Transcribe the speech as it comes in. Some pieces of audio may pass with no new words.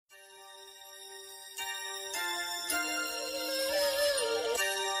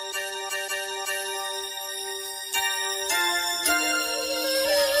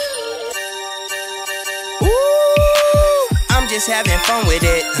just having fun with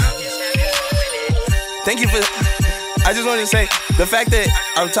it. Thank you for. I just wanted to say the fact that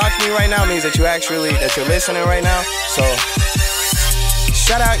I'm talking to you right now means that you're listening right now. So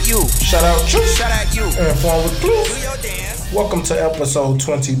shout out you. Shout out you. Shout out you. Informed Recluse. Do your dance. Welcome to episode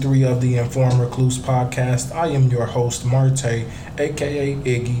 23 of the Informed Recluse podcast. I am your host, Marte, aka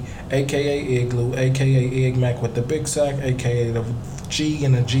Iggy, aka Igloo, aka Ig Mac with the Big Sack, aka the G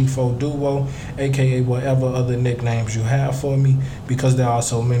and the G4 duo, aka whatever other nicknames you have for me, because there are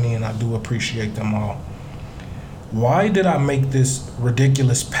so many and I do appreciate them all. Why did I make this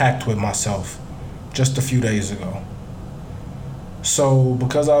ridiculous pact with myself just a few days ago? So,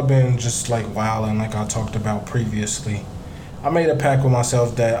 because I've been just like wilding like I talked about previously, I made a pact with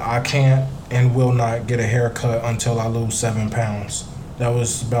myself that I can't and will not get a haircut until I lose 7 pounds. That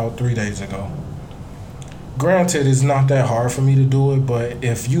was about 3 days ago. Granted, it's not that hard for me to do it, but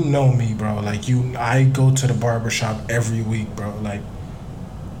if you know me, bro, I go to the barbershop every week, bro. Like,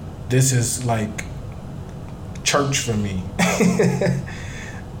 this is like church for me.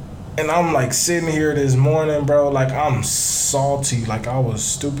 And I'm like sitting here this morning, bro, like I'm salty. Like I was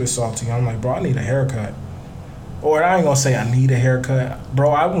stupid salty. I'm like, bro, I need a haircut. Or I ain't gonna say I need a haircut. Bro,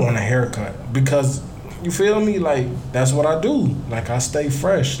 I want a haircut. Because, you feel me? Like, that's what I do. Like, I stay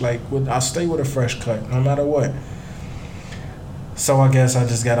fresh. Like, I stay with a fresh cut, no matter what. So I guess I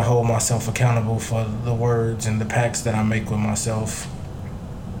just gotta hold myself accountable for the words and the pacts that I make with myself.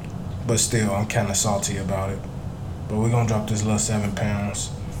 But still, I'm kind of salty about it. But we're gonna drop this little 7 pounds.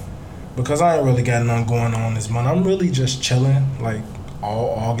 Because I ain't really got nothing going on this month. I'm really just chilling, like,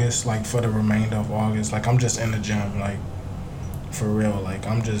 all August, like, for the remainder of August. Like, I'm just in the gym, like, for real. Like,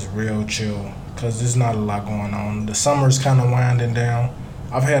 I'm just real chill. Because there's not a lot going on. The summer's kind of winding down.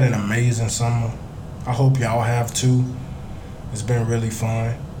 I've had an amazing summer. I hope y'all have, too. It's been really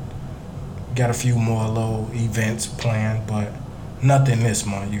fun. Got a few more little events planned, but nothing this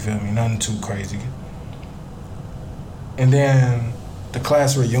month, you feel me? Nothing too crazy. And then the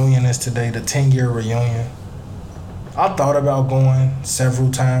class reunion is today, the 10-year reunion. I thought about going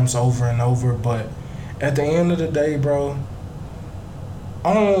several times over and over, but at the end of the day, bro,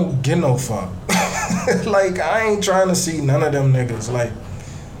 I don't give no fuck. Like, I ain't trying to see none of them niggas. Like,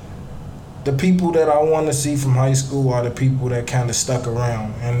 the people that I want to see from high school are the people that kind of stuck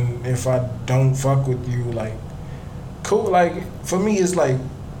around. And if I don't fuck with you, like, cool. Like, for me, it's like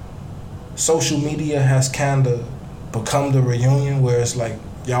social media has kind of become the reunion where it's like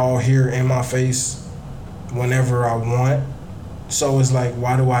y'all here in my face whenever I want. So it's like,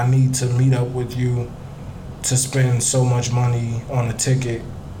 why do I need to meet up with you to spend so much money on a ticket,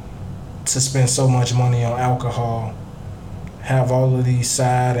 to spend so much money on alcohol, have all of these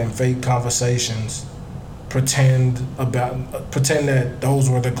side and fake conversations, pretend that those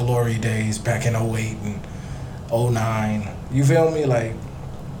were the glory days back in 08 and 09. You feel me? Like,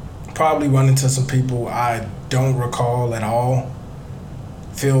 probably run into some people I don't recall at all,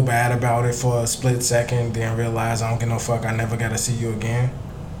 feel bad about it for a split second, then realize I don't give no fuck, I never gotta see you again.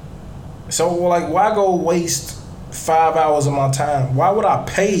 So, like, why go waste 5 hours of my time? Why would I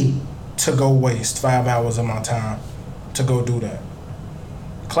pay to go waste 5 hours of my time to go do that?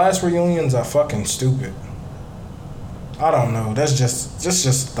 Class reunions are fucking stupid. I don't know. That's just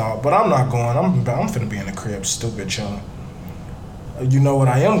a thought. But I'm not going. I'm finna be in the crib, stupid, chilling. You know what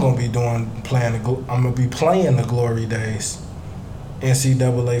I am gonna be doing? I'm gonna be playing the glory days.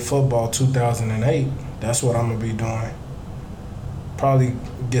 NCAA football 2008. That's what I'm gonna be doing. Probably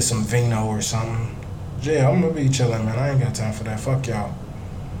get some vino or something. Yeah, I'm gonna be chilling, man. I ain't got time for that. Fuck y'all.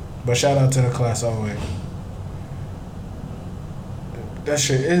 But shout out to the class 08. That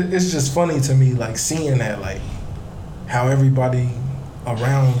shit, it's just funny to me, like, seeing that, like, how everybody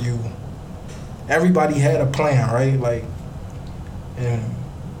around you, everybody had a plan, right? Like, and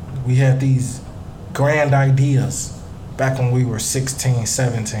we had these grand ideas back when we were 16,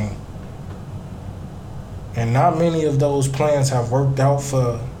 17. And not many of those plans have worked out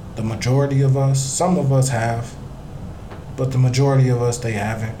for the majority of us. Some of us have, but the majority of us, they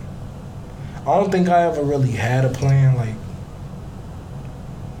haven't. I don't think I ever really had a plan, like,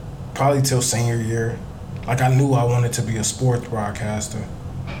 probably till senior year. Like, I knew I wanted to be a sports broadcaster.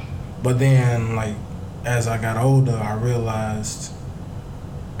 But then, like, as I got older, I realized,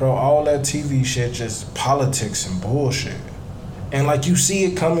 bro, all that TV shit just politics and bullshit. And, like, you see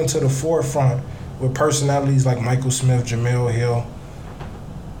it coming to the forefront with personalities like Michael Smith, Jamel Hill.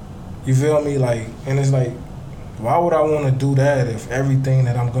 You feel me? Like, and it's like, why would I want to do that if everything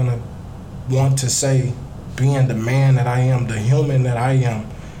that I'm going to want to say, being the man that I am, the human that I am,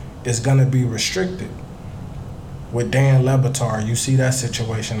 is going to be restricted? With Dan Le Batard, you see that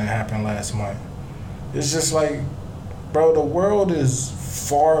situation that happened last month. It's just like, Bro, the world is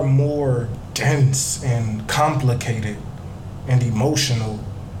far more dense and complicated and emotional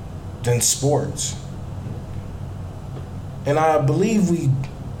than sports. And I believe we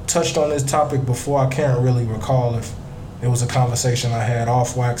touched on this topic before. I can't really recall if it was a conversation I had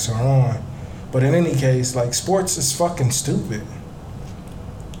off wax or on. But in any case, like, sports is fucking stupid.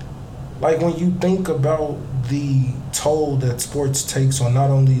 Like, when you think about the toll that sports takes on not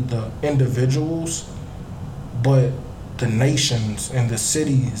only the individuals, but the nations and the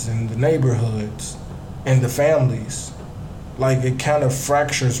cities and the neighborhoods and the families, like, it kind of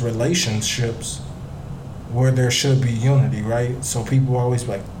fractures relationships where there should be unity, right? So people always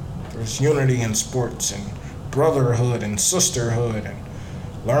like, there's unity in sports and brotherhood and sisterhood and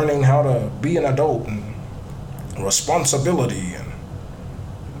learning how to be an adult and responsibility,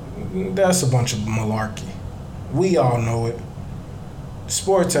 and that's a bunch of malarkey. We all know it.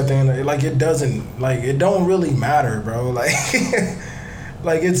 Sports at the end of it, like, it doesn't, like, it don't really matter, bro. Like,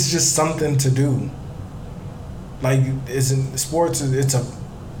 like, it's just something to do. Like, sports, it's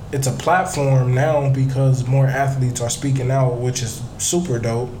a platform now because more athletes are speaking out, which is super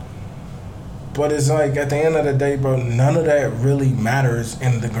dope. But it's like, at the end of the day, bro, none of that really matters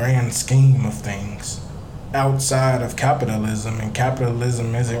in the grand scheme of things outside of capitalism. And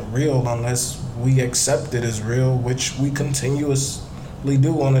capitalism isn't real unless we accept it as real, which we continuously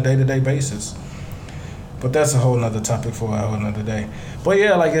do on a day-to-day basis. But that's a whole nother topic for a whole nother day. But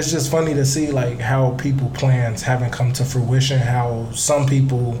yeah, like, it's just funny to see, like, how people plans haven't come to fruition, how some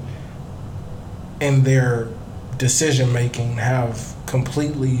people in their decision making have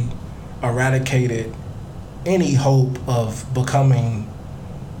completely eradicated any hope of becoming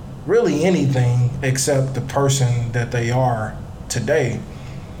really anything except the person that they are today.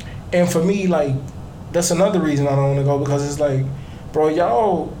 And for me, like, that's another reason I don't want to go, because it's like, bro,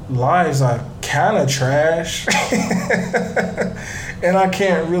 y'all lives are kind of trash. And I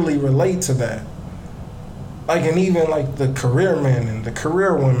can't really relate to that. Like, and even, like, the career men and the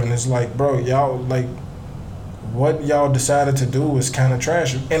career women is like, bro, y'all, like, what y'all decided to do is kind of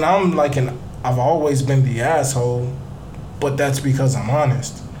trash. And I'm like, I've always been the asshole, but that's because I'm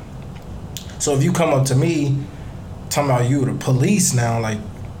honest. So if you come up to me talking about you the police now, like,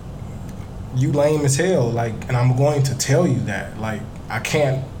 you lame as hell, like, and I'm going to tell you that. Like, I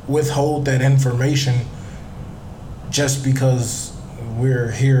can't withhold that information just because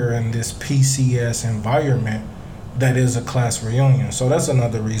we're here in this PCS environment that is a class reunion. So that's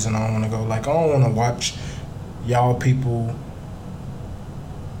another reason I don't want to go. Like, I don't want to watch y'all people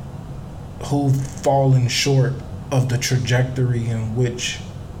who've fallen short of the trajectory in which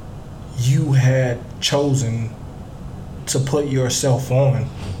you had chosen to put yourself on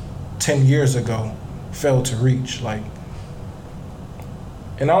 10 years ago failed to reach. Like,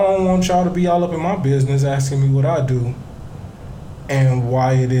 and I don't want y'all to be all up in my business asking me what I do and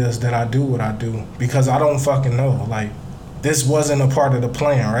why it is that I do what I do, because I don't fucking know. Like, this wasn't a part of the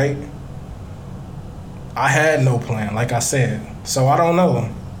plan, right? I had no plan, like I said. So I don't know.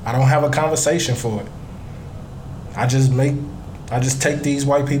 I don't have a conversation for it. I just take these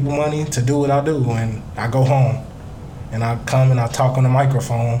white people money to do what I do, and I go home. And I come and I talk on the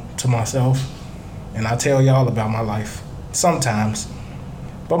microphone to myself, and I tell y'all about my life. Sometimes.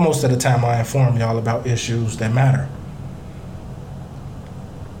 But most of the time I inform y'all about issues that matter.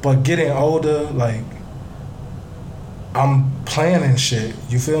 But getting older, like, I'm planning shit.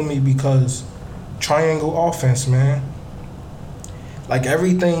 You feel me? Because triangle offense, man. Like,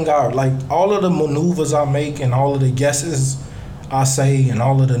 everything like, all of the maneuvers I make and all of the guesses I say and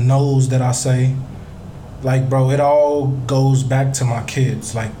all of the no's that I say, like, bro, it all goes back to my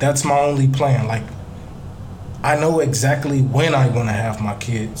kids. Like, that's my only plan. Like, I know exactly when I want to have my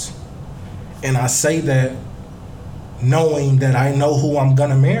kids. And I say that knowing that I know who I'm going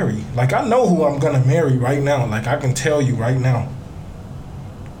to marry. Like, I know who I'm going to marry right now. Like, I can tell you right now.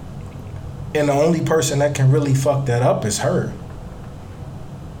 And the only person that can really fuck that up is her.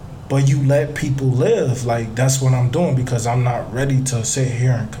 But you let people live. Like, that's what I'm doing, because I'm not ready to sit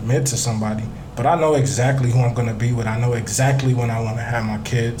here and commit to somebody. But I know exactly who I'm going to be with. I know exactly when I want to have my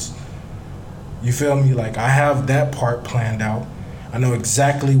kids. You feel me? Like, I have that part planned out. I know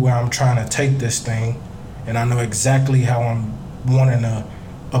exactly where I'm trying to take this thing. And I know exactly how I'm wanting to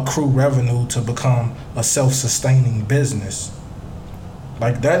accrue revenue to become a self-sustaining business.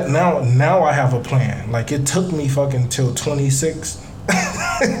 Like, that, now I have a plan. Like, it took me fucking till 26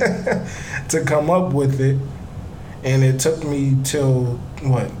 to come up with it. And it took me till,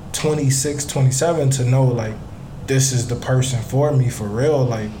 26, 27 to know, like, this is the person for me for real.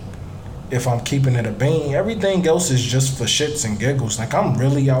 Like, if I'm keeping it a bean, everything else is just for shits and giggles. Like, I'm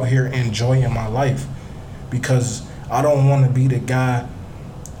really out here enjoying my life because I don't want to be the guy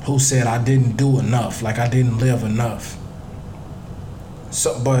who said I didn't do enough, like I didn't live enough.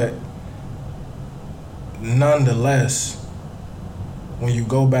 So, but nonetheless, when you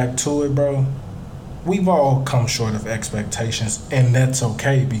go back to it, bro, we've all come short of expectations, and that's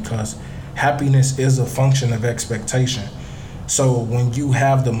okay because happiness is a function of expectation. So when you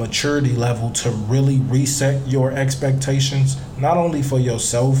have the maturity level to really reset your expectations, not only for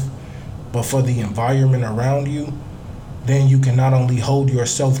yourself, but for the environment around you, then you can not only hold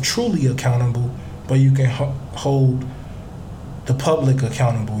yourself truly accountable, but you can hold the public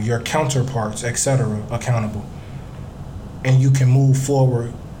accountable, your counterparts, etc. accountable. And you can move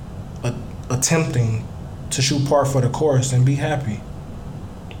forward attempting to shoot par for the course and be happy.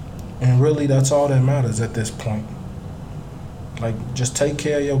 And really, that's all that matters at this point. Like, just take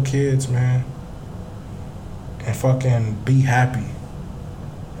care of your kids, man. And fucking be happy.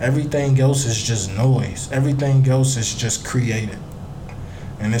 Everything else is just noise. Everything else is just created.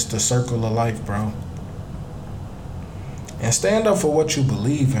 And it's the circle of life, bro. And stand up for what you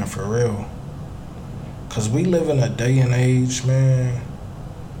believe in, for real. Because we live in a day and age, man.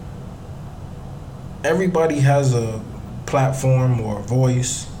 Everybody has a platform or a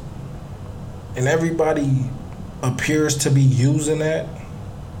voice. And everybody appears to be using that.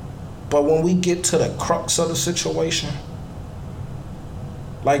 But when we get to the crux of the situation,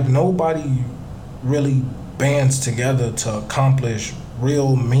 like, nobody really bands together to accomplish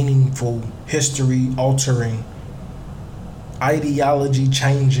real meaningful, history altering, ideology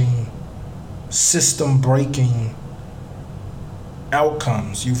changing, system breaking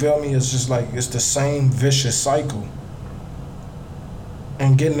outcomes. You feel me? It's just like, it's the same vicious cycle.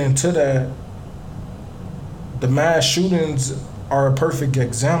 And getting into that, the mass shootings are a perfect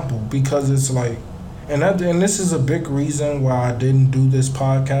example, because it's like, and this is a big reason why I didn't do this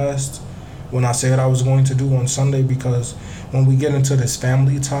podcast when I said I was going to do on Sunday, because when we get into this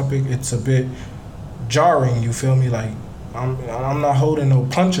family topic, it's a bit jarring, you feel me? Like, I'm not holding no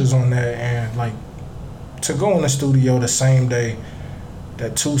punches on that, and like, to go in the studio the same day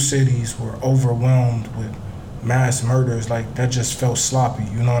that two cities were overwhelmed with mass murders, like, that just felt sloppy,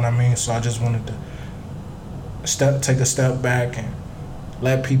 you know what I mean? So I just wanted to take a step back and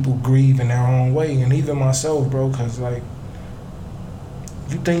let people grieve in their own way, and even myself, bro, because like,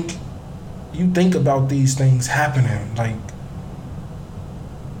 you think about these things happening, like,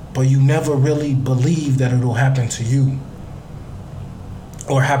 but you never really believe that it'll happen to you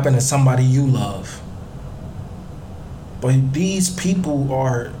or happen to somebody you love. But these people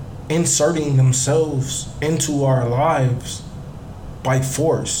are inserting themselves into our lives by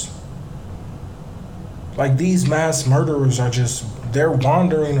force. Like, these mass murderers are just, they're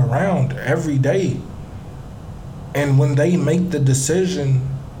wandering around every day. And when they make the decision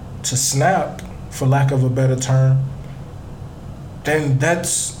to snap, for lack of a better term, then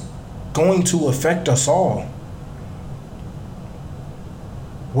that's going to affect us all.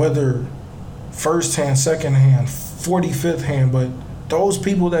 Whether first hand, second hand, 45th hand, but those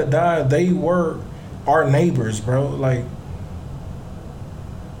people that died, they were our neighbors, bro. Like,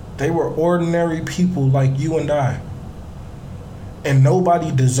 they were ordinary people like you and I. And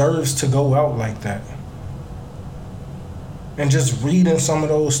nobody deserves to go out like that. And just reading some of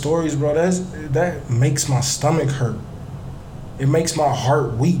those stories, bro, that makes my stomach hurt. It makes my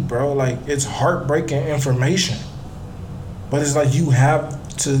heart weak, bro. Like, it's heartbreaking information. But it's like, you have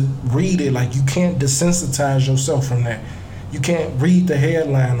to read it. Like, you can't desensitize yourself from that. You can't read the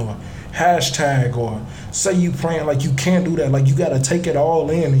headline or hashtag or say you praying. Like, you can't do that. Like, you gotta take it all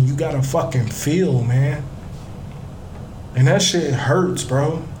in, and you gotta fucking feel, man. And that shit hurts,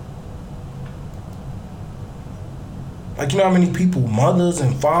 bro. Like, you know how many people, mothers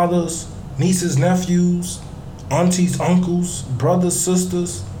and fathers, nieces, nephews, aunties, uncles, brothers,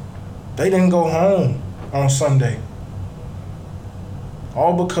 sisters, they didn't go home on Sunday.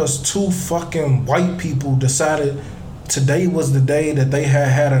 All because two fucking white people decided today was the day that they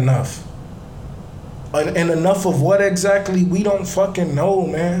had enough. And enough of what exactly, we don't fucking know,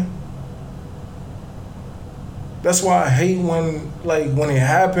 man. That's why I hate when it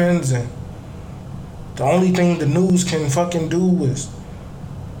happens and the only thing the news can fucking do is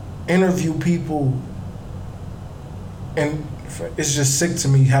interview people. And it's just sick to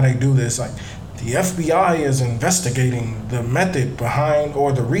me how they do this. Like, the FBI is investigating the method behind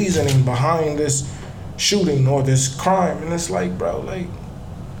or the reasoning behind this shooting or this crime. And it's like, bro, like,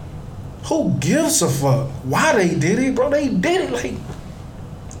 who gives a fuck why they did it, bro? They did it. Like,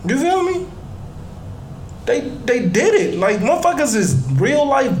 you feel me? They did it. Like, motherfuckers is real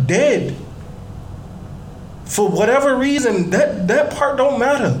life dead. For whatever reason, that part don't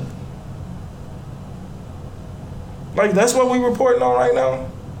matter. Like, that's what we reporting on right now.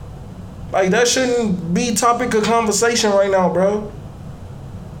 Like, that shouldn't be topic of conversation right now, bro.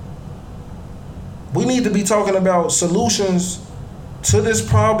 We need to be talking about solutions to this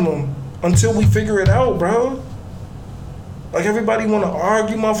problem until we figure it out, bro. Like, everybody want to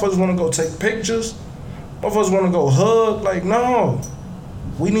argue. Motherfuckers want to go take pictures. Motherfuckers want to go hug. Like, no.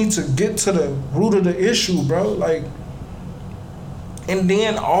 We need to get to the root of the issue, bro. Like, and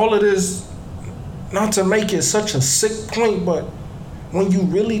then all of this, not to make it such a sick point, but when you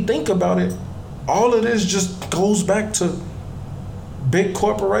really think about it, all of this just goes back to big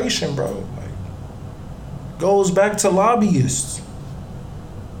corporation, bro. Like, goes back to lobbyists.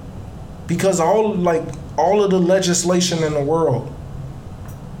 Because all of the legislation in the world,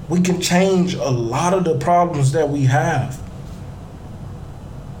 we can change a lot of the problems that we have.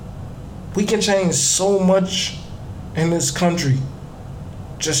 We can change so much in this country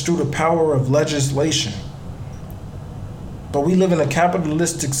just through the power of legislation. But we live in a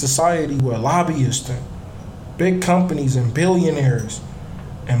capitalistic society where lobbyists and big companies and billionaires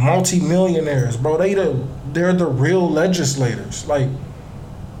and multimillionaires, bro, they're the real legislators. Like,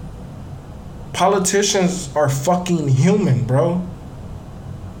 politicians are fucking human, bro.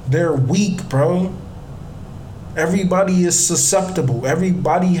 They're weak, bro. Everybody is susceptible.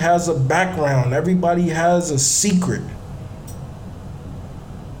 Everybody has a background. Everybody has a secret.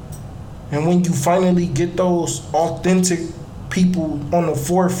 And when you finally get those authentic people on the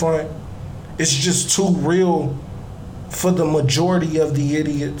forefront, it's just too real for the majority of the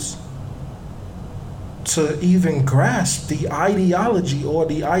idiots to even grasp the ideology or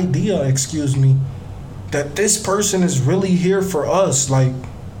the idea, that this person is really here for us. Like,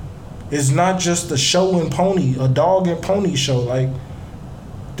 it's not just a show and pony, a dog and pony show. Like,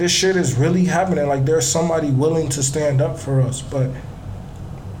 this shit is really happening. Like, there's somebody willing to stand up for us, but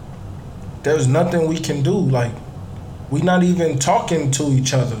there's nothing we can do. Like, we're not even talking to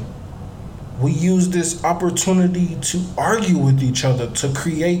each other. We use this opportunity to argue with each other, to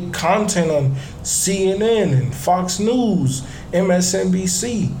create content on CNN and Fox News,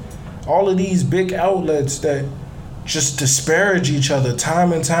 MSNBC, all of these big outlets that just disparage each other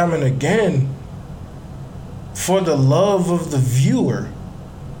time and again for the love of the viewer.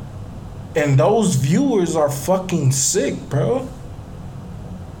 And those viewers are fucking sick, bro.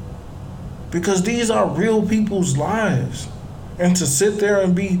 Because these are real people's lives. And to sit there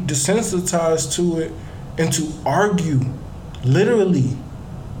and be desensitized to it and to argue literally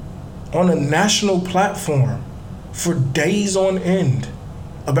on a national platform for days on end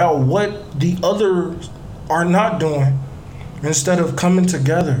about what the others are not doing, instead of coming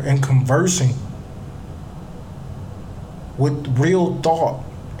together and conversing with real thought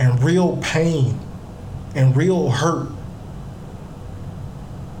and real pain and real hurt.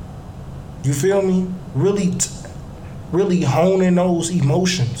 You feel me? Really honing those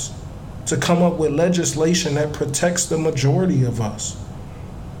emotions to come up with legislation that protects the majority of us.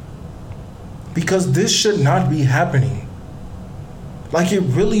 Because this should not be happening. Like, it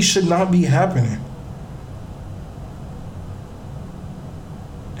really should not be happening.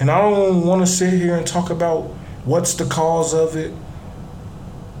 And I don't want to sit here and talk about what's the cause of it.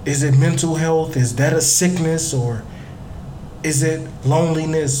 Is it mental health? Is that a sickness? Or is it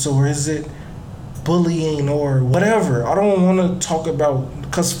loneliness? Or is it bullying or whatever? I don't want to talk about,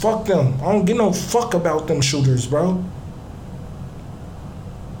 because fuck them. I don't give no fuck about them shooters, bro.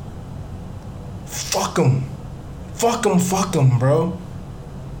 Fuck them. Fuck them, bro.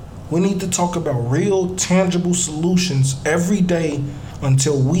 We need to talk about real, tangible solutions every day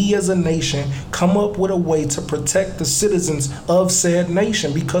until we as a nation come up with a way to protect the citizens of said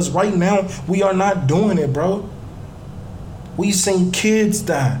nation. Because right now, we are not doing it, bro. We've seen kids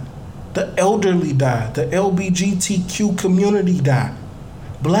die. The elderly die. The LGBTQ community die.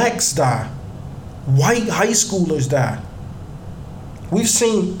 Blacks die. White high schoolers die. We've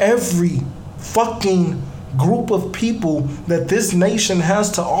seen every fucking group of people that this nation has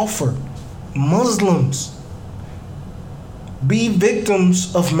to offer. Muslims be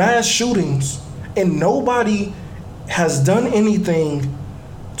victims of mass shootings, and nobody has done anything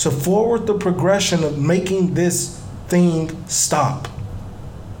to forward the progression of making this thing stop.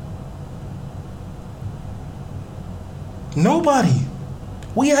 Nobody.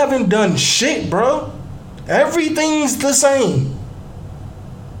 We haven't done shit, bro. Everything's the same.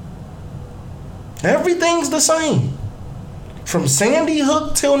 Everything's the same. From Sandy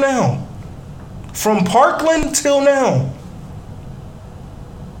Hook till now. From Parkland till now.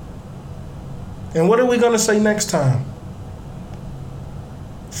 And what are we going to say next time?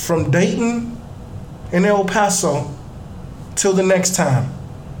 From Dayton and El Paso till the next time.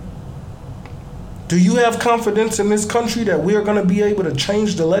 Do you have confidence in this country that we are going to be able to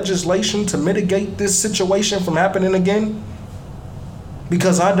change the legislation to mitigate this situation from happening again?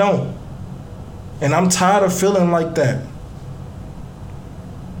 Because I don't. And I'm tired of feeling like that.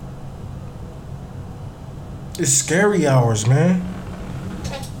 It's scary hours, man.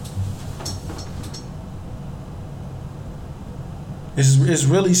 It's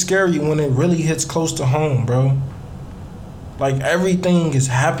really scary when it really hits close to home, bro. Like everything is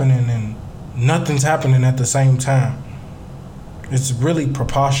happening and nothing's happening at the same time. It's really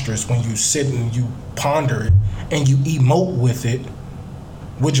preposterous when you sit and you ponder it and you emote with it,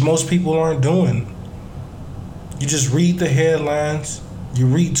 which most people aren't doing. You just read the headlines, you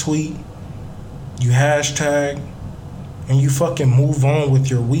retweet, you hashtag, and you fucking move on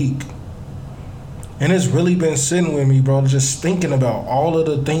with your week. And it's really been sitting with me, bro, just thinking about all of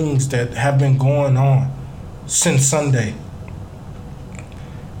the things that have been going on since Sunday.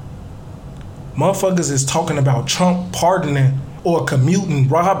 Motherfuckers is talking about Trump pardoning or commuting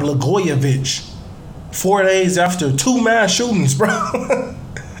Rob Blagojevich 4 days after 2 mass shootings, bro.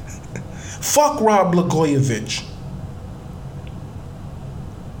 Fuck Rob Blagojevich.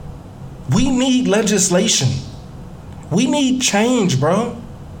 We need legislation. We need change, bro.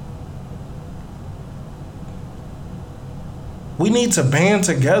 We need to band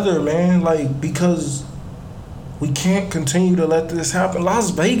together, man, like, because we can't continue to let this happen. Las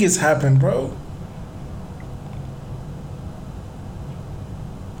Vegas happened, bro.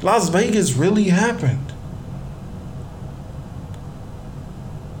 Las Vegas really happened.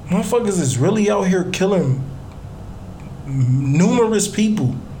 Motherfuckers is really out here killing numerous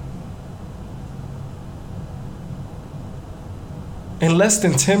people in less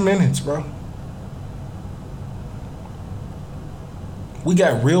than 10 minutes, bro. We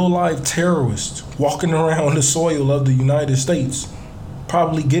got real life terrorists walking around the soil of the United States,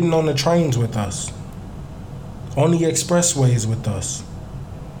 probably getting on the trains with us, on the expressways with us,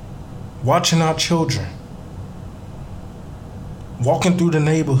 watching our children, walking through the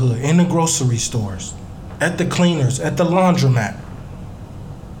neighborhood, in the grocery stores, at the cleaners, at the laundromat.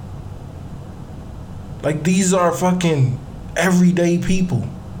 Like, these are fucking everyday people.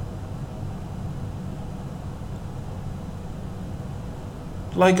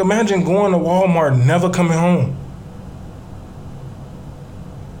 Like, imagine going to Walmart and never coming home.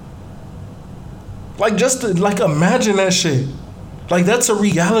 Like, imagine that shit. Like, that's a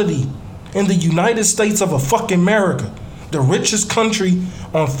reality in the United States of a fucking America, the richest country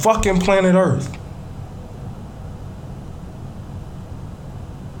on fucking planet Earth.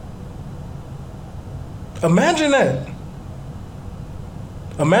 Imagine that.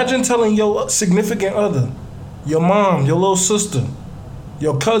 Imagine telling your significant other, your mom, your little sister,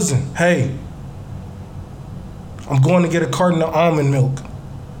 your cousin, hey, I'm going to get a carton of almond milk.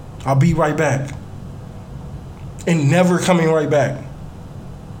 I'll be right back. And never coming right back.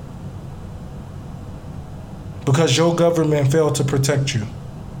 Because your government failed to protect you.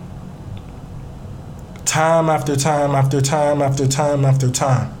 Time after time after time after time after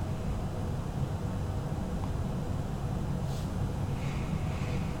time.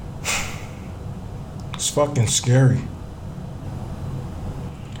 It's fucking scary.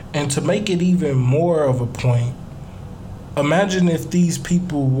 And to make it even more of a point, imagine if these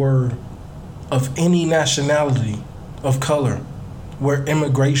people were of any nationality, of color, where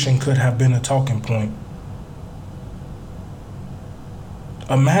immigration could have been a talking point.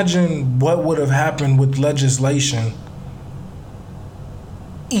 Imagine what would have happened with legislation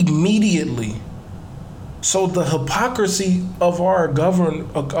immediately. So the hypocrisy of our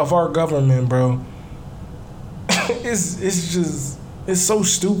government, bro, it's so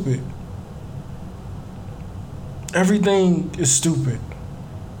stupid. Everything is stupid.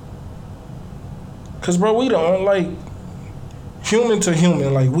 Cause, bro, we don't, like, human to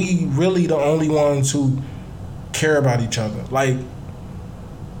human, like, we really the only ones who care about each other. Like,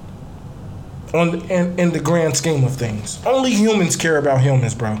 in the grand scheme of things, only humans care about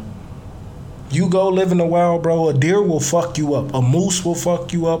humans, bro. You go live in the wild, bro, a deer will fuck you up. A moose will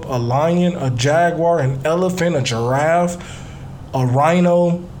fuck you up. A lion, a jaguar, an elephant, a giraffe, a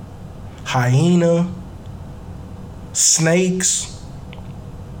rhino, hyena, snakes,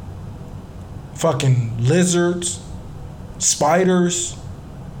 fucking lizards, spiders,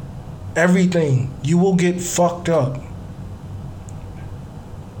 everything. You will get fucked up.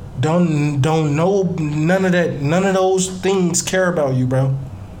 Don't know none of that. None of those things care about you, bro.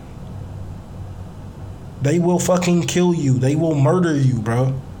 They will fucking kill you. They will murder you,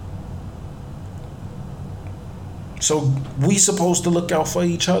 bro. So we supposed to look out for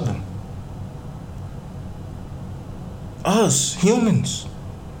each other. Us, humans.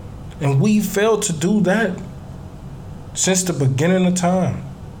 And we failed to do that since the beginning of time.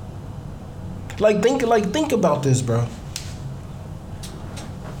 Think about this, bro.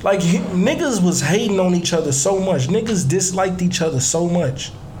 Like, niggas was hating on each other so much. Niggas disliked each other so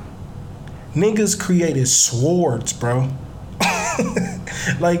much. Niggas created swords, bro.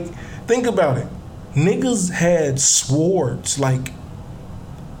 Like, think about it. Niggas had swords. Like,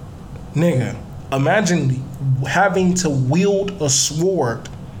 nigga, imagine having to wield a sword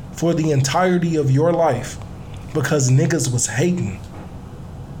for the entirety of your life because niggas was hating.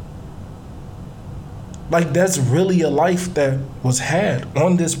 Like, that's really a life that was had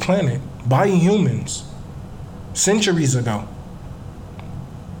on this planet by humans centuries ago.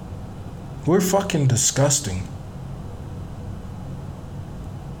 We're fucking disgusting.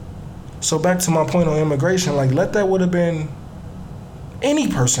 So back to my point on immigration, like, let that would have been any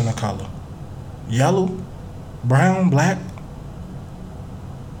person of color. Yellow, brown, black.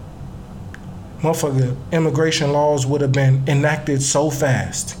 Motherfucker, immigration laws would have been enacted so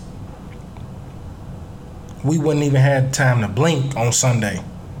fast. We wouldn't even have time to blink on Sunday.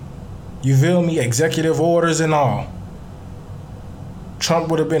 You feel me? Executive orders and all. Trump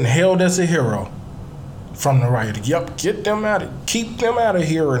would have been hailed as a hero from the right. Yup, keep them out of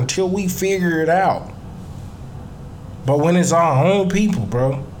here until we figure it out. But when it's our own people,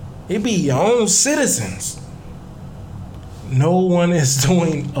 bro, it be your own citizens. No one is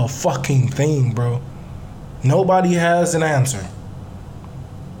doing a fucking thing, bro. Nobody has an answer.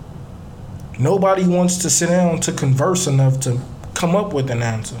 Nobody wants to sit down to converse enough to come up with an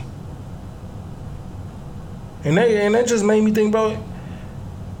answer. And that just made me think, bro,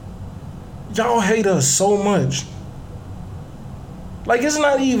 y'all hate us so much. Like, it's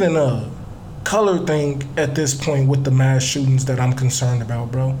not even a color thing at this point with the mass shootings that I'm concerned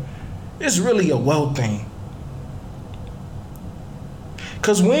about, bro. It's really a wealth thing.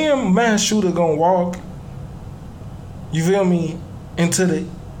 Cause when a mass shooter gonna walk, you feel me, into the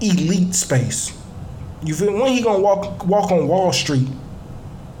elite space. You feel when he gonna walk on Wall Street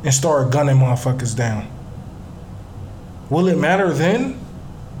and start gunning motherfuckers down? Will it matter then?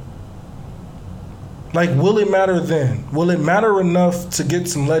 Like, will it matter then? Will it matter enough to get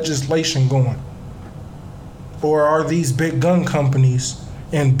some legislation going? Or are these big gun companies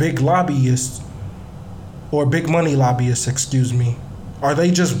and big lobbyists, or big money lobbyists, excuse me, are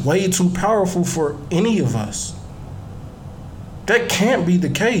they just way too powerful for any of us? That can't be the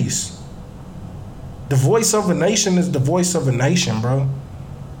case. The voice of a nation is the voice of a nation, bro.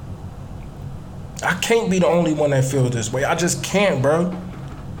 I can't be the only one that feels this way. I just can't, bro.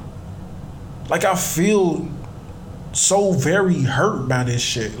 Like, I feel so very hurt by this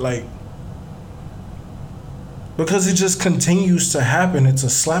shit. Like, because it just continues to happen. It's a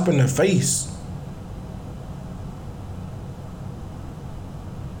slap in the face.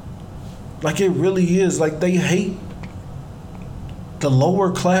 Like, it really is. Like, they hate the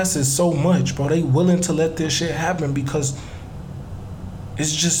lower classes so much, bro. They willing to let this shit happen because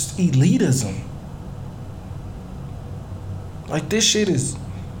it's just elitism. Like, this shit is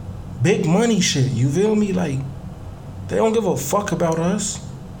big money shit. You feel me? Like, they don't give a fuck about us.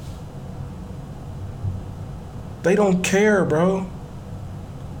 They don't care, bro.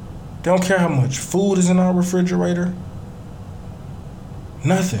 They don't care how much food is in our refrigerator.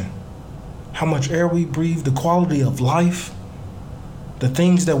 Nothing. How much air we breathe, the quality of life, the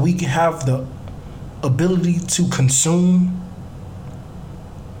things that we have the ability to consume.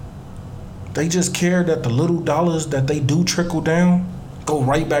 They just care that the little dollars that they do trickle down go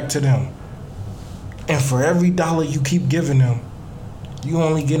right back to them. And for every dollar you keep giving them, you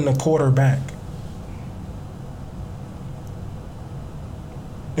only getting a quarter back.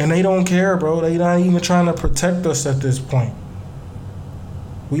 And they don't care, bro. They not even trying to protect us at this point.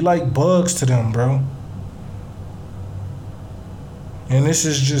 We like bugs to them, bro. And this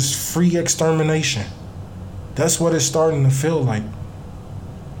is just free extermination. That's what it's starting to feel like.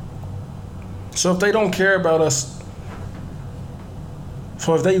 So if they don't care about us,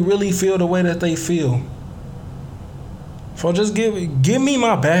 so if they really feel the way that they feel, so just give me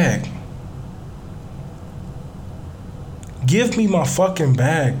my bag. Give me my fucking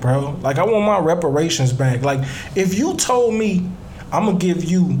bag, bro. Like, I want my reparations bag. Like, if you told me I'm gonna give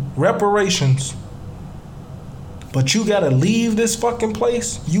you reparations, but you gotta leave this fucking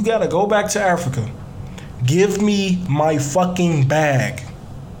place, you gotta go back to Africa, give me my fucking bag.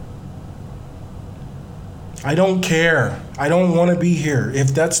 I don't care. I don't want to be here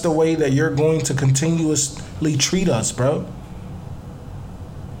if that's the way that you're going to continuously treat us, bro.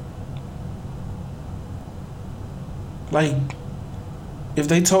 Like, if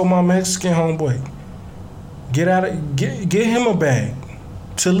they told my Mexican homeboy, get him a bag,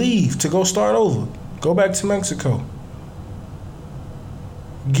 to leave, to go start over, go back to Mexico.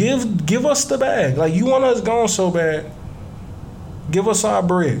 Give us the bag. Like, you want us gone so bad, give us our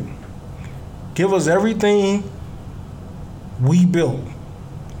bread. Give us everything we built.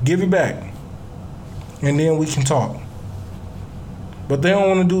 Give it back. And then we can talk. But they don't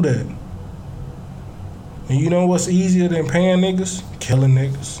want to do that. And you know what's easier than paying niggas? Killing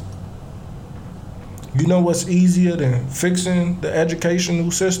niggas. You know what's easier than fixing the educational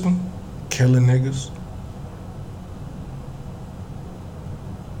system? Killing niggas.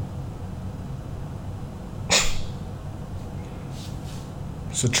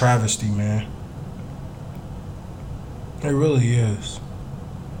 It's a travesty, man. It really is.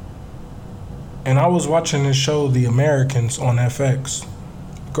 And I was watching this show, The Americans, on FX.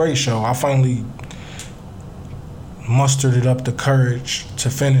 Great show. I finally mustered it up the courage to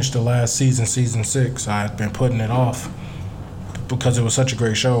finish the last season, season 6. I had been putting it off because it was such a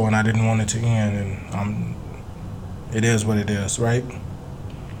great show and I didn't want it to end. And it is what it is, right?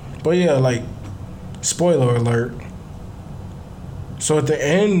 But yeah, like, spoiler alert. So at the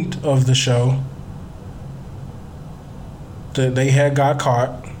end of the show, they had got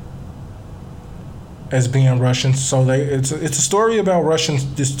caught as being Russians. So it's a story about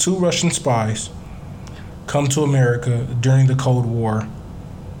Russians. These 2 Russian spies come to America during the Cold War,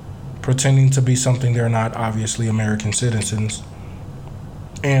 pretending to be something they're not, obviously American citizens,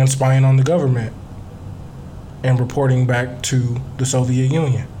 and spying on the government and reporting back to the Soviet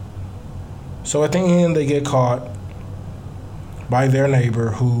Union. So at the end, they get caught by their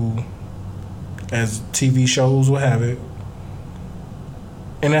neighbor who, as TV shows will have it,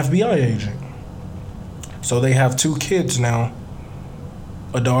 an FBI agent. So they have 2 kids now,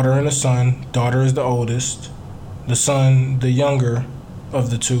 a daughter and a son. Daughter is the oldest. The son, the younger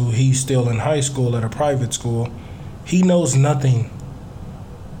of the 2, he's still in high school at a private school. He knows nothing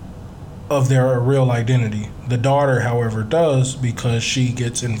of their real identity. The daughter, however, does, because she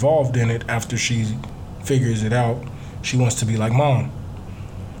gets involved in it after she figures it out. She wants to be like mom.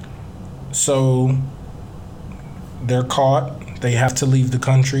 So they're caught. They have to leave the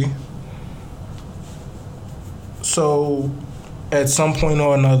country. So at some point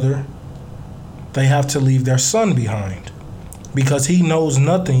or another, they have to leave their son behind because he knows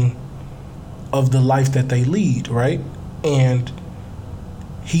nothing of the life that they lead, right? And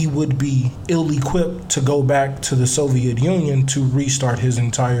he would be ill-equipped to go back to the Soviet Union to restart his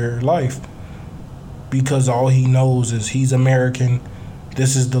entire life because all he knows is he's American.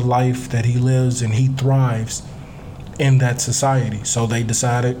 This is the life that he lives, and he thrives in that society. So they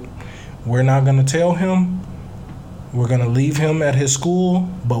decided, we're not going to tell him. We're going to leave him at his school,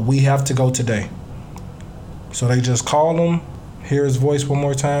 but we have to go today. So they just call him, hear his voice one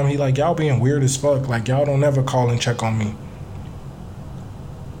more time. He like, y'all being weird as fuck. Like, y'all don't ever call and check on me.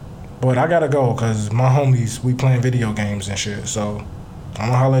 But I got to go because my homies, we playing video games and shit. So I'm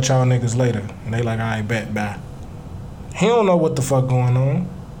going to holler at y'all niggas later. And they like, all right, bet, bye. He don't know what the fuck going on.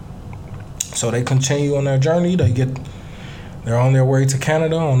 So they continue on their journey. They're on their way to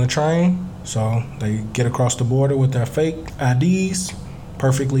Canada on the train. So they get across the border with their fake IDs,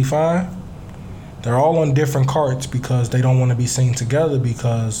 perfectly fine. They're all on different carts because they don't want to be seen together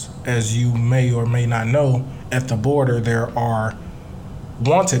because, as you may or may not know, at the border there are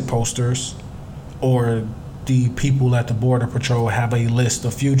wanted posters, or the people at the Border Patrol have a list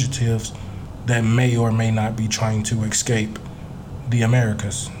of fugitives that may or may not be trying to escape the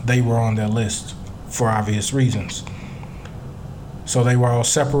Americas. They were on their list for obvious reasons. So they were all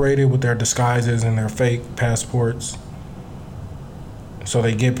separated with their disguises and their fake passports. So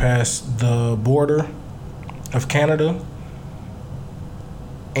they get past the border of Canada,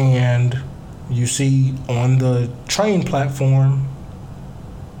 and you see on the train platform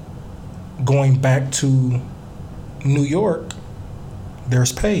going back to New York,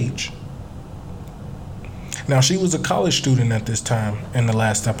 there's Paige. Now, she was a college student at this time in the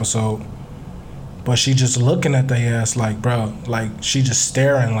last episode, but she just looking at their ass like, bro, like she just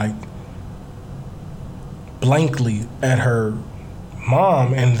staring like blankly at her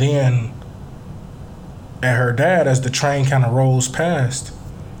mom and then at her dad as the train kind of rode past,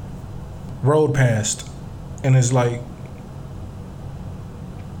 and it's like,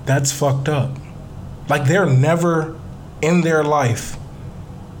 that's fucked up. Like, they're never in their life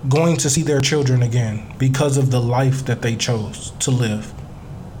going to see their children again because of the life that they chose to live.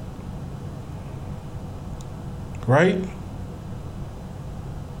 Right?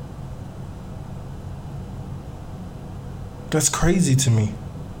 That's crazy to me.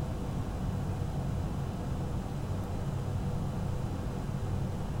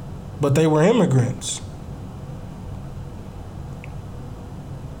 But they were immigrants.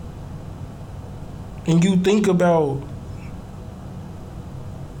 And you think about,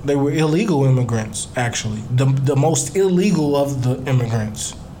 they were illegal immigrants, actually. The most illegal of the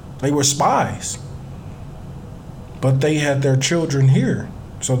immigrants. They were spies. But they had their children here.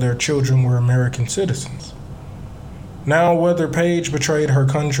 So their children were American citizens. Now, whether Paige betrayed her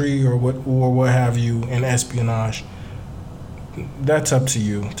country or what have you in espionage, that's up to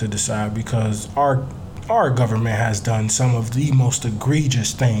you to decide, because our government has done some of the most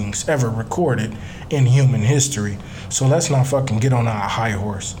egregious things ever recorded in human history. So let's not fucking get on our high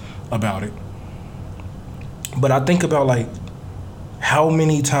horse about it. But I think about, like, how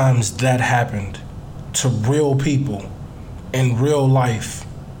many times that happened to real people in real life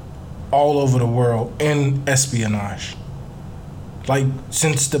all over the world in espionage. Like,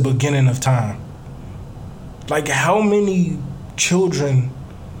 since the beginning of time. Like, how many children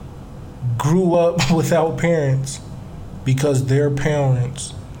grew up without parents because their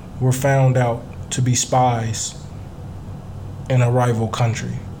parents were found out to be spies in a rival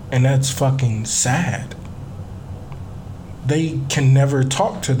country? And that's fucking sad. They can never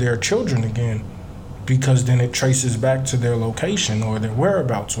talk to their children again, because then it traces back to their location or their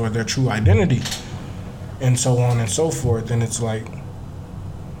whereabouts or their true identity and so on and so forth. And it's like,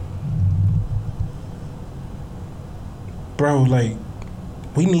 bro, like,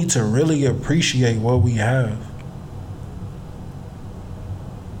 we need to really appreciate what we have.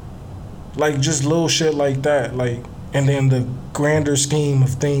 Like, just little shit like that. Like, and then the grander scheme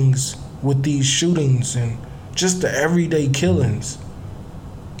of things with these shootings and just the everyday killings,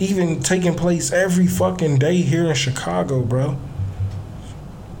 even taking place every fucking day here in Chicago, bro.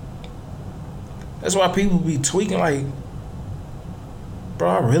 That's why people be tweaking like, bro,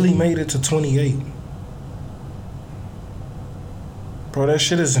 I really made it to 28. Bro, that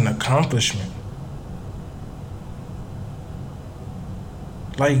shit is an accomplishment.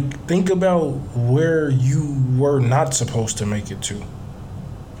 Like, think about where you were not supposed to make it to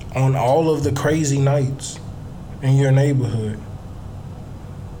on all of the crazy nights in your neighborhood.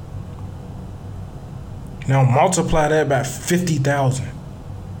 Now multiply that by 50,000.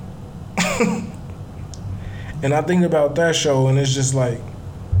 And I think about that show, and it's just like,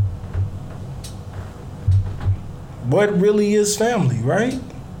 what really is family, right?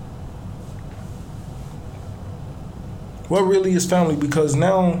 What really is family? Because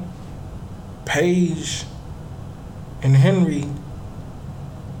now Paige and Henry,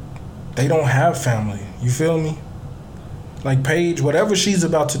 they don't have family. You feel me? Like, Paige, whatever she's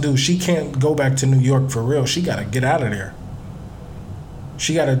about to do, she can't go back to New York for real. She gotta get out of there.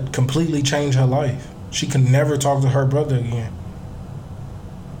 She gotta completely change her life. She can never talk to her brother again.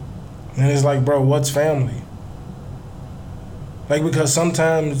 And it's like, bro, what's family? Like, because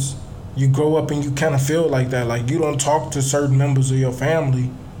sometimes you grow up and you kind of feel like that. Like, you don't talk to certain members of your family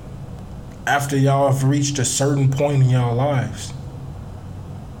after y'all have reached a certain point in y'all lives.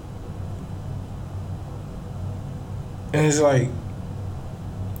 And it's like,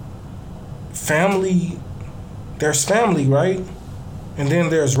 family, there's family, right? And then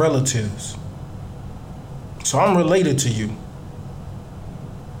there's relatives. So I'm related to you.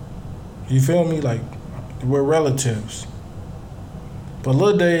 You feel me? Like, we're relatives. But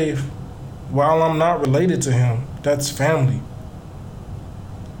Lil Dave, while I'm not related to him, that's family.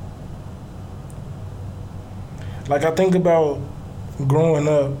 Like, I think about growing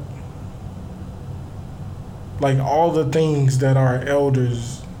up, like, all the things that our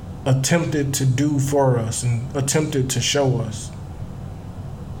elders attempted to do for us and attempted to show us.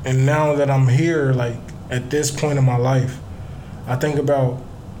 And now that I'm here, like, at this point in my life, I think about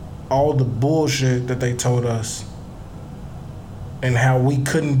all the bullshit that they told us and how we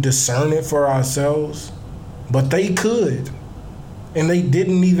couldn't discern it for ourselves, but they could. And they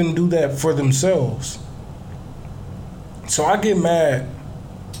didn't even do that for themselves. So I get mad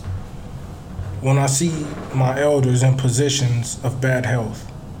when I see my elders in positions of bad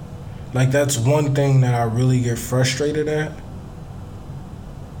health. Like, that's one thing that I really get frustrated at.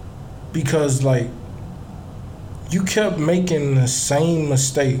 Because, like, you kept making the same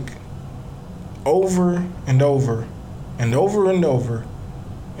mistake over and over and over and over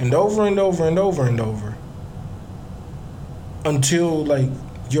and over and over and over and over until, like,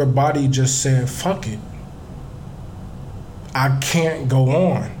 your body just said, fuck it. I can't go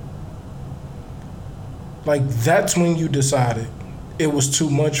on. Like, that's when you decided it was too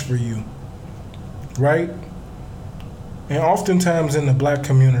much for you, right? And oftentimes in the black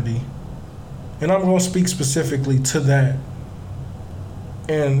community, and I'm going to speak specifically to that,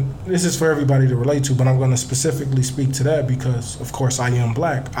 and this is for everybody to relate to, but I'm going to specifically speak to that because, of course, I am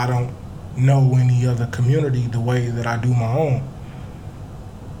black. I don't know any other community the way that I do my own.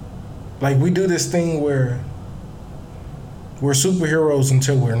 Like, we do this thing where we're superheroes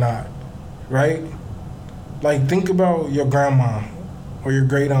until we're not, right? Like, think about your grandma or your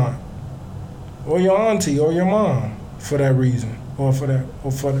great aunt or your auntie or your mom for that reason or for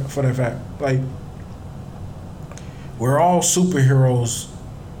that fact. Like, we're all superheroes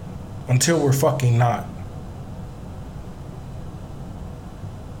until we're fucking not.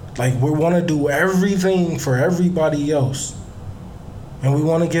 Like, we want to do everything for everybody else. And we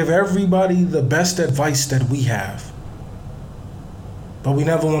want to give everybody the best advice that we have. But we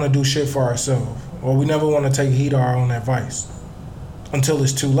never want to do shit for ourselves. Or we never want to take heed of our own advice. Until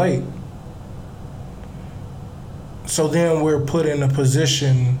it's too late. So then we're put in a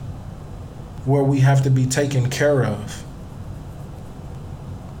position where we have to be taken care of.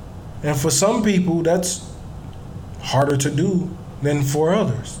 And for some people, that's harder to do than for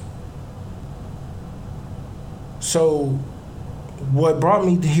others. So what brought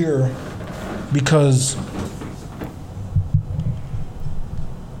me here, because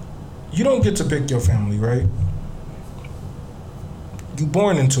you don't get to pick your family, right? You're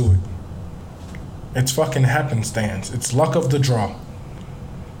born into it. It's fucking happenstance. It's luck of the draw.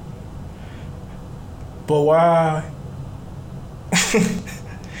 But why?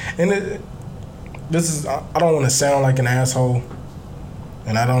 And I don't want to sound like an asshole,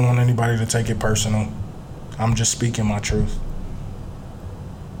 and I don't want anybody to take it personal. I'm just speaking my truth.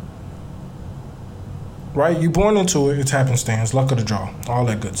 Right? You're born into it. It's happenstance, luck of the draw, all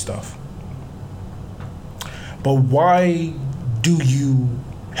that good stuff. But why do you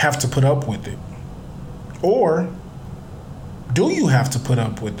have to put up with it? Or do you have to put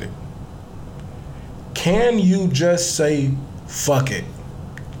up with it? Can you just say, fuck it?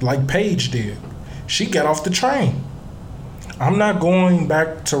 Like Paige did. She got off the train. I'm not going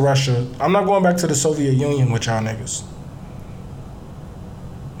back to Russia. I'm not going back to the Soviet Union with y'all niggas.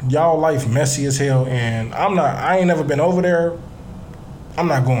 Y'all life messy as hell, and I ain't never been over there. I'm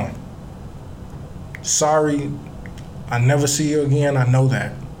not going. Sorry, I never see you again, I know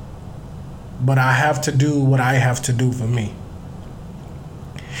that. But I have to do what I have to do for me.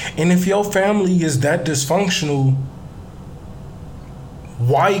 And if your family is that dysfunctional,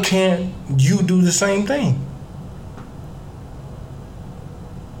 why can't you do the same thing?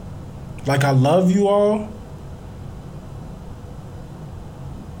 Like, I love you all,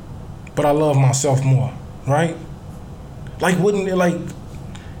 but I love myself more, right? Like, wouldn't it, like,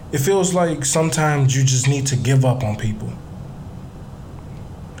 it feels like sometimes you just need to give up on people.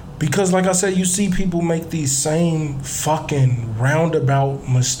 Because, like I said, you see people make these same fucking roundabout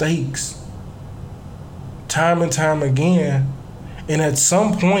mistakes time and time again. And at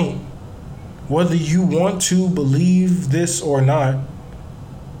some point, whether you want to believe this or not,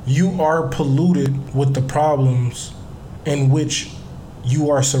 you are polluted with the problems in which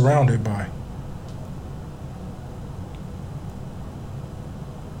you are surrounded by.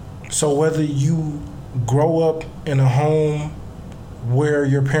 So whether you grow up in a home where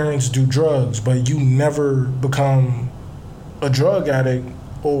your parents do drugs, but you never become a drug addict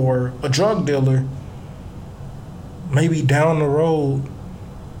or a drug dealer, maybe down the road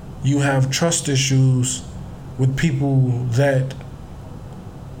you have trust issues with people that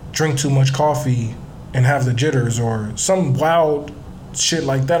drink too much coffee and have the jitters or some wild shit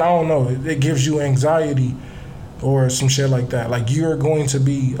like that. I don't know. It gives you anxiety or some shit like that. Like, you're going to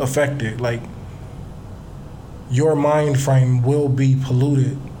be affected. Like, your mind frame will be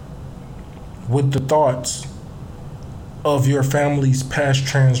polluted with the thoughts of your family's past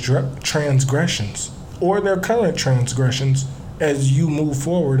transgressions or their current transgressions as you move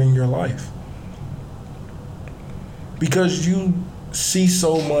forward in your life. Because you see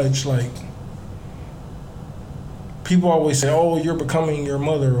so much, like, people always say, oh, you're becoming your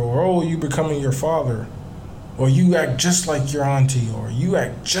mother, or oh, you're becoming your father, or you act just like your auntie, or you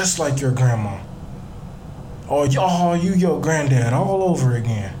act just like your grandma, or oh, you your granddad all over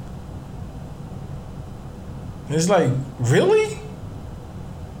again. And it's like, really?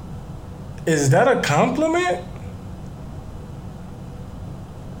 Is that a compliment?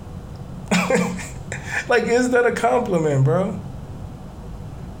 Like, is that a compliment, bro?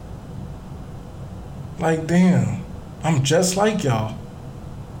 Like, damn, I'm just like y'all.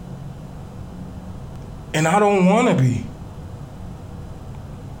 And I don't want to be.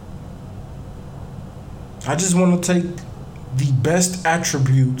 I just want to take the best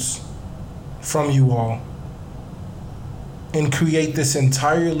attributes from you all and create this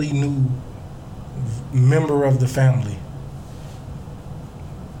entirely new member of the family.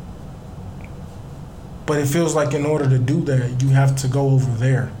 But it feels like in order to do that, you have to go over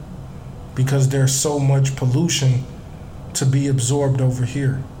there because there's so much pollution to be absorbed over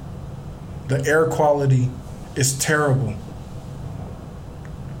here. The air quality is terrible.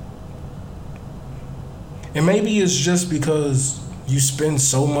 And maybe it's just because you spend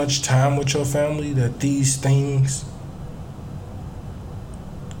so much time with your family that these things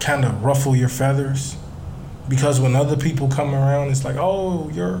kind of ruffle your feathers. Because when other people come around, it's like, oh,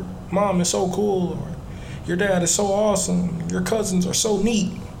 your mom is so cool, or your dad is so awesome, your cousins are so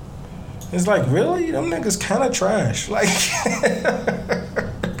neat. It's like, really? Them niggas kind of trash. Like,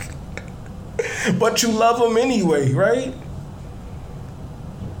 but you love them anyway, right?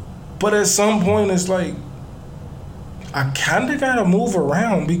 But at some point, it's like, I kind of got to move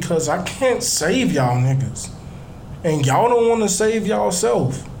around because I can't save y'all niggas. And y'all don't want to save y'all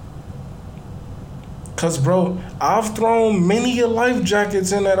self. Because, bro, I've thrown many life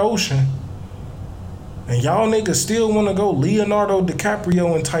jackets in that ocean. And y'all niggas still want to go Leonardo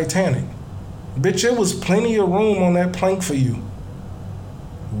DiCaprio in Titanic. Bitch, it was plenty of room on that plank for you.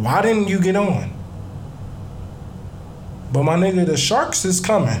 Why didn't you get on? But my nigga, the sharks is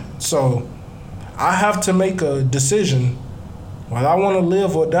coming. So I have to make a decision whether I want to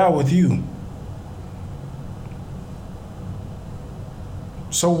live or die with you.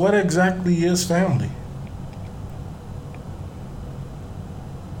 So what exactly is family?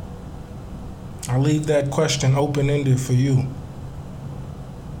 I leave that question open-ended for you.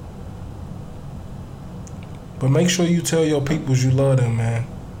 But make sure you tell your peoples you love them, man.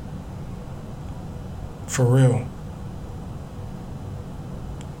 For real.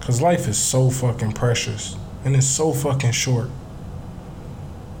 Because life is so fucking precious. And it's so fucking short.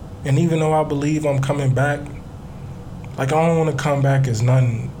 And even though I believe I'm coming back, like, I don't want to come back as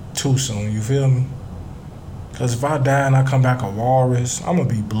nothing too soon, you feel me? Because if I die and I come back a walrus, I'm going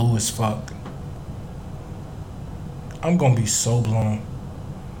to be blue as fuck. I'm going to be so blown.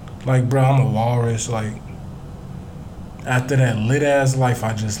 Like, bro, I'm a walrus. Like, after that lit-ass life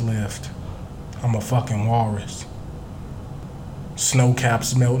I just lived, I'm a fucking walrus. Snow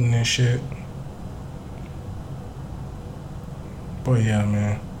caps melting and shit. But yeah,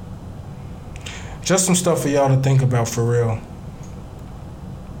 man. Just some stuff for y'all to think about for real.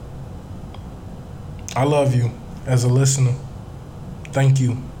 I love you as a listener. Thank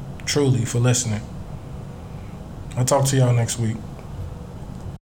you, truly, for listening. I'll talk to y'all next week.